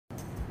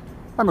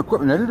I'm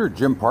equipment editor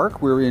Jim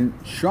Park. We're in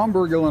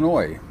Schaumburg,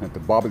 Illinois at the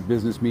Bobbitt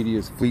Business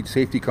Media's Fleet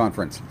Safety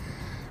Conference.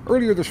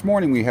 Earlier this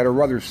morning we had a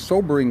rather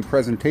sobering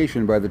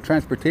presentation by the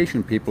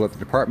transportation people at the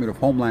Department of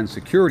Homeland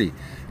Security.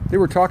 They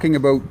were talking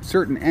about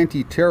certain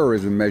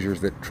anti-terrorism measures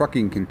that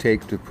trucking can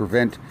take to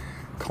prevent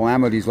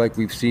calamities like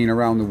we've seen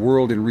around the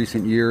world in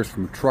recent years,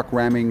 from truck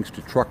rammings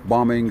to truck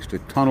bombings to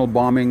tunnel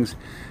bombings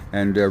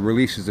and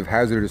releases of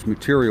hazardous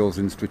materials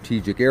in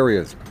strategic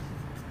areas.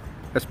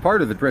 As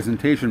part of the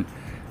presentation,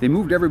 they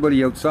moved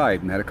everybody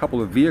outside and had a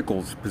couple of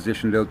vehicles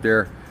positioned out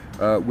there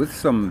with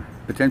some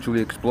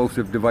potentially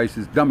explosive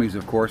devices, dummies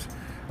of course,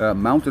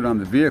 mounted on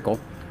the vehicle.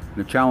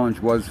 The challenge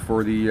was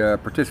for the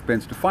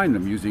participants to find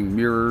them using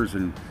mirrors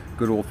and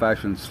good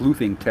old-fashioned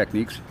sleuthing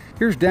techniques.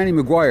 Here's Danny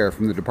McGuire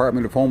from the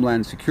Department of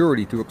Homeland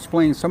Security to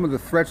explain some of the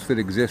threats that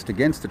exist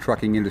against the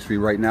trucking industry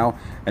right now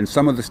and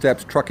some of the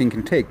steps trucking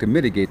can take to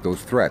mitigate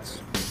those threats.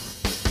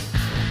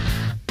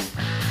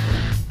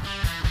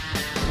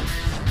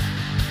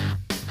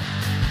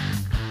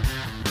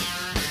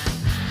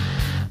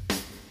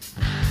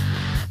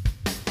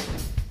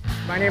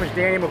 My name is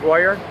Danny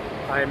McGuire.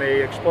 I'm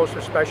an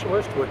explosive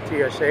specialist with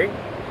TSA.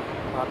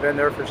 I've been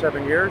there for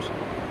 7 years,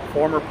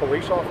 former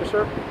police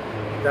officer.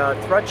 The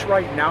threats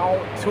right now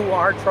to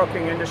our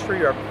trucking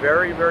industry are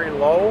very, very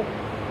low,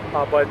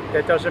 but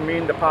that doesn't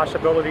mean the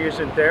possibility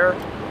isn't there.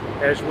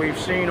 As we've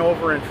seen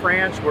over in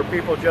France, where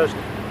people just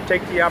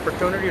take the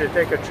opportunity to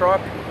take a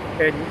truck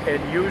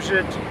and use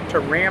it to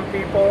ram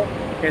people,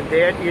 and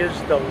that is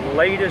the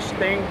latest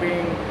thing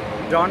being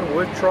done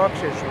with trucks,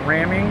 is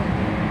ramming.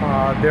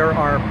 There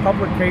are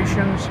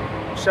publications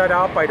set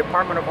out by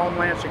Department of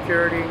Homeland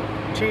Security,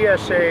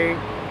 TSA,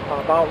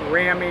 about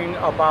ramming,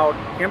 about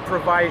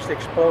improvised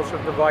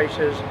explosive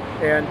devices,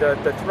 and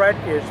the threat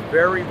is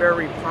very,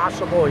 very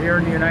possible here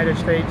in the United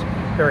States.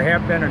 There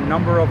have been a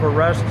number of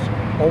arrests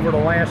over the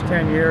last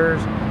 10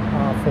 years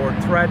for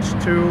threats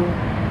to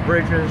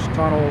bridges,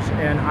 tunnels,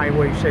 and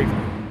highway safety.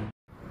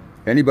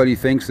 Anybody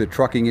thinks that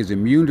trucking is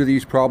immune to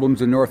these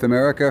problems in North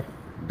America?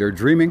 They're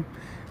dreaming.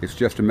 It's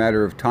just a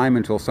matter of time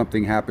until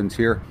something happens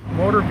here.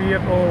 Motor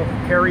vehicle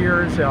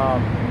carriers,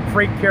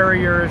 freight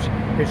carriers,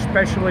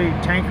 especially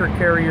tanker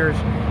carriers,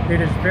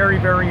 it is very,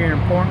 very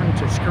important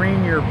to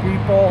screen your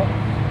people,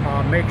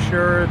 make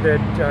sure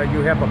that you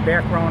have a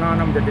background on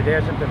them, that it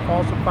hasn't been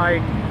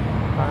falsified.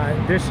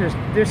 This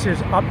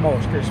is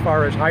utmost as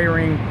far as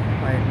hiring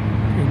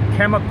in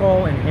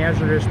chemical and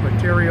hazardous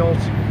materials,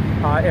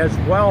 as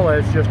well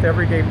as just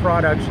everyday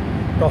products.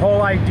 The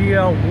whole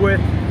idea with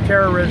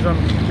terrorism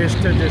is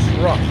to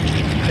disrupt.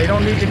 They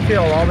don't need to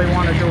kill. All they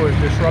want to do is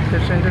disrupt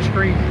this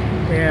industry,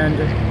 and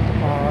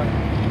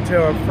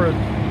for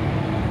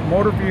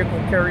motor vehicle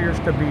carriers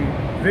to be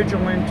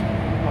vigilant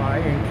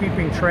in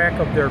keeping track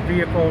of their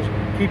vehicles,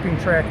 keeping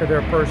track of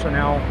their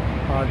personnel.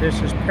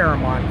 This is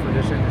paramount for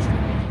this industry.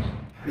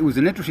 It was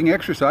an interesting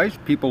exercise.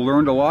 People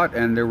learned a lot,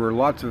 and there were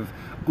lots of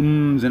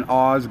ums and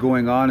ahs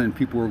going on, and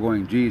people were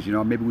going, geez, you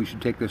know, maybe we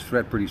should take this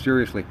threat pretty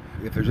seriously.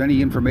 If there's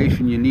any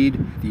information you need,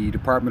 the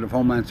Department of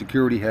Homeland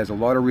Security has a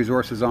lot of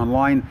resources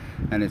online,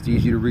 and it's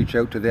easy to reach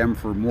out to them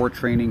for more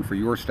training for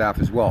your staff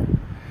as well.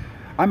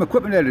 I'm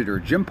equipment editor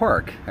Jim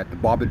Park at the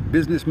Bobbitt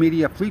Business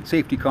Media Fleet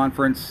Safety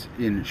Conference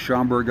in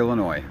Schaumburg,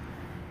 Illinois.